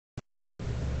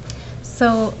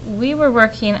So we were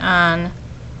working on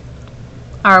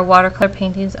our watercolor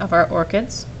paintings of our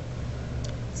orchids.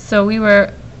 So we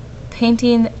were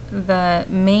painting the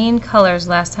main colors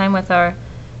last time with our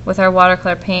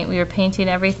watercolor paint. We were painting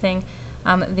everything.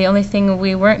 The only thing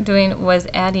we weren't doing was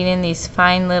adding in these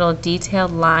fine little detailed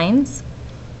lines.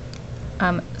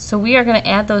 So we are going to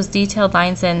add those detailed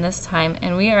lines in this time,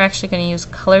 and we are actually going to use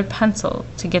colored pencil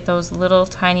to get those little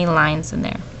tiny lines in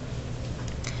there.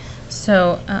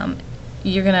 So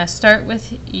you're going to start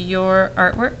with your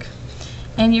artwork,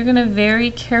 and you're going to very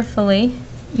carefully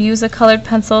use a colored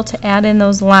pencil to add in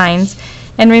those lines.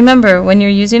 And remember, when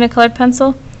you're using a colored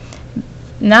pencil,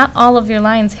 not all of your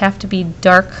lines have to be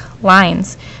dark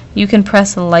lines. You can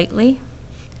press lightly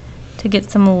to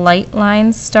get some light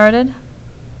lines started,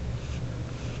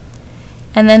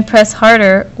 and then press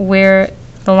harder where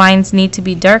the lines need to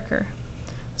be darker.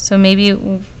 So maybe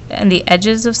on the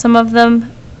edges of some of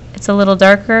them it's a little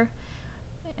darker,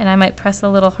 and I might press a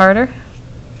little harder.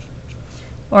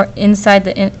 Or inside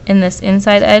in this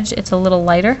inside edge, it's a little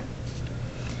lighter.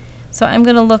 So I'm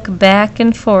going to look back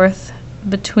and forth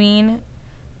between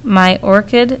my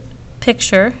orchid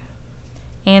picture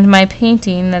and my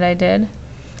painting that I did,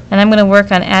 and I'm going to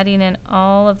work on adding in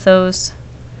all of those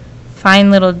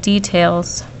fine little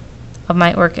details of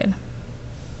my orchid.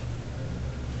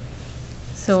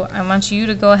 So I want you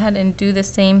to go ahead and do the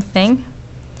same thing.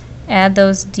 Add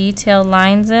those detailed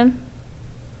lines in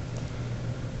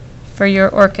for your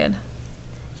orchid,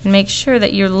 and make sure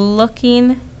that you're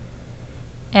looking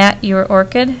at your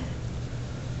orchid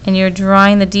and you're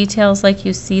drawing the details like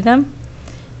you see them.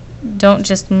 Don't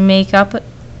just make up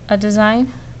a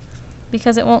design,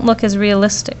 because it won't look as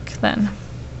realistic then.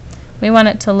 We want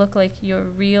it to look like your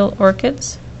real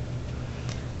orchids.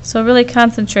 So really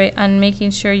concentrate on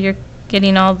making sure you're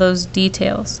getting all those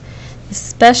details,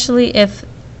 especially if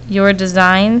your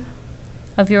design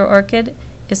of your orchid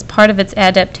is part of its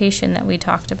adaptation that we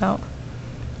talked about.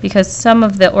 Because some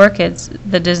of the orchids,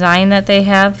 the design that they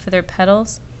have for their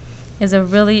petals is a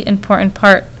really important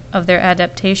part of their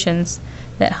adaptations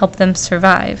that help them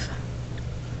survive.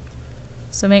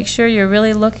 So make sure you're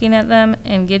really looking at them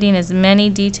and getting as many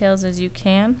details as you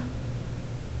can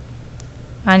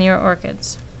on your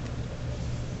orchids.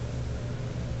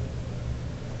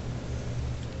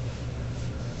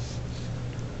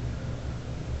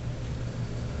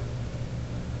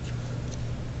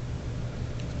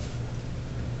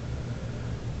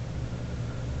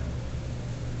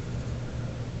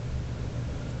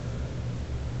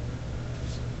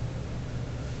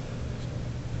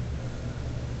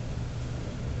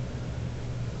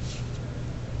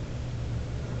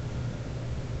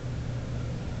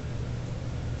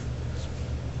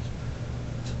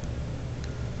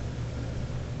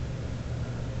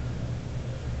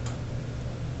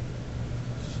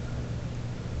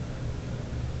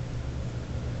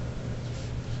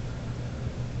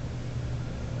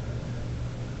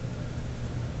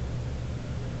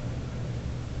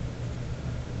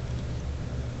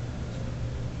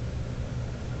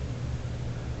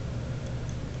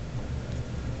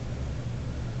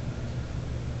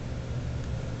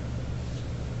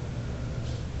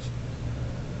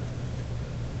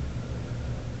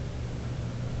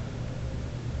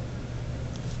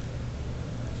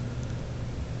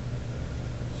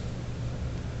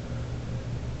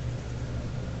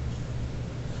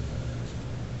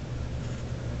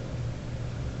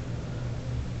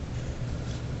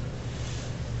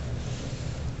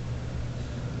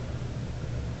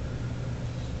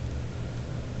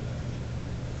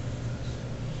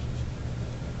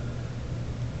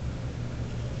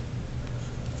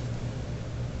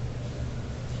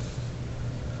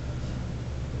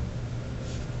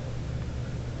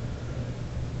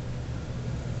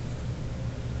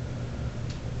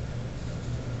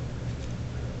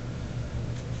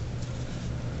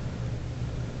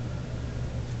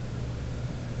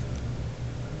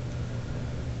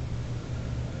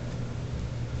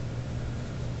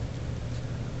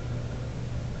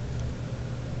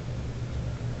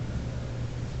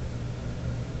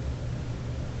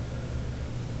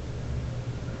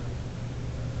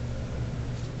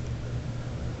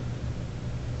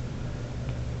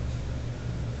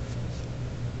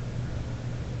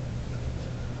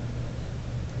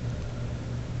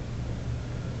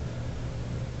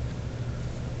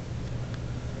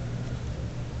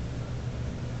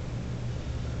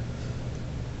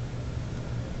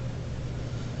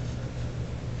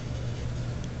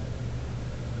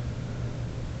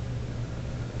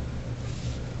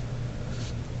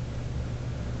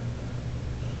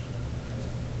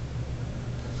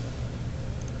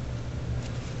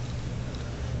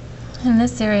 In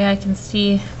this area I can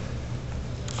see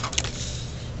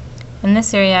In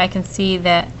this area I can see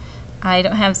that I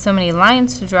don't have so many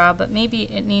lines to draw, but maybe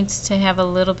it needs to have a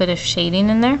little bit of shading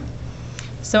in there.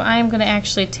 So I'm going to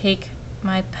actually take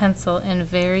my pencil and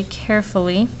very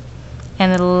carefully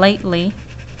and lightly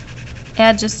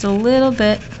add just a little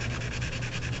bit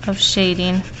of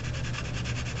shading.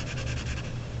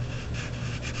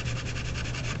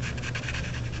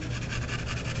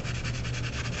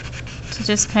 To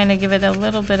just kind of give it a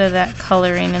little bit of that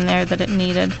coloring in there that it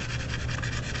needed.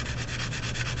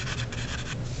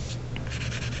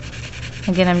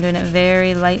 Again, I'm doing it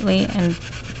very lightly and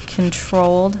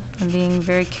controlled. I'm being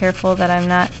very careful that I'm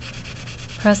not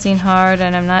pressing hard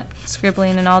and I'm not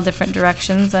scribbling in all different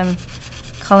directions. I'm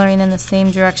coloring in the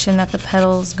same direction that the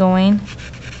petal is going.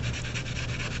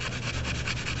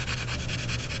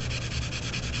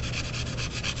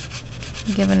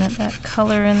 Giving it that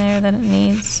color in there that it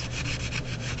needs.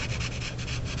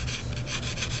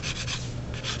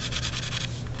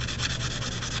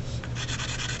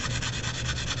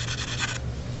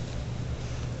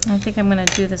 I think I'm going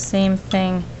to do the same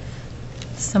thing,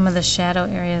 some of the shadow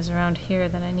areas around here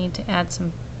that I need to add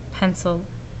some pencil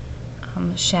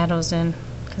shadows in,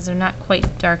 because they're not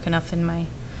quite dark enough in my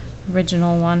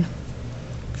original one.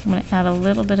 I'm going to add a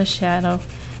little bit of shadow.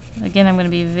 Again, I'm going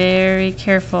to be very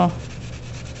careful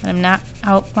that I'm not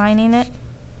outlining it.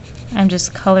 I'm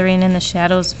just coloring in the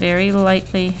shadows very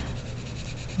lightly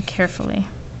and carefully.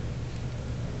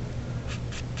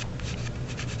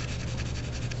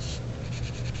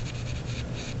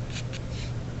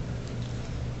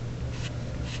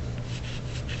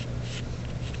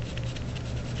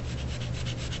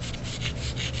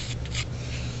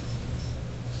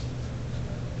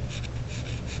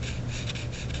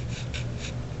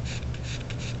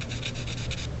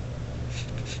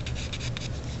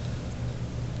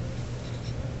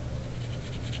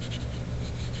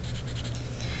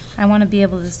 I want to be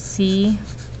able to see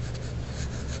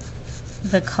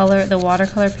the color, the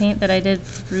watercolor paint that I did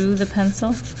through the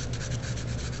pencil,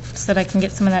 so that I can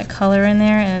get some of that color in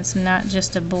there and it's not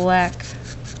just a black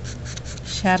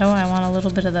shadow. I want a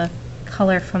little bit of the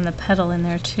color from the petal in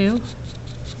there too,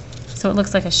 so it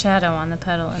looks like a shadow on the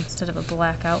petal instead of a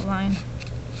black outline.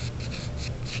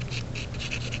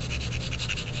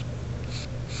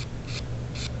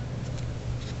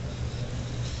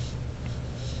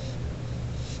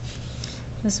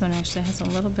 This one actually has a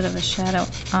little bit of a shadow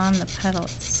on the petal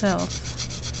itself.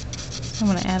 So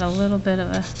I'm going to add a little bit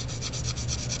of a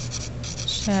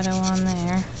shadow on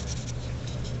there.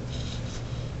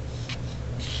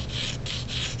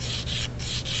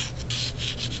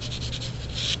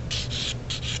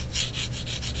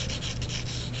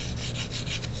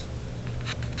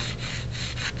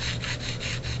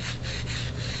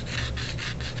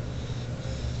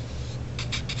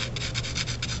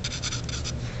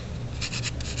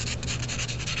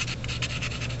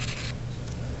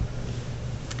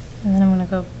 And then I'm going to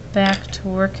go back to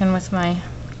working with my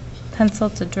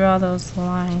pencil to draw those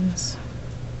lines.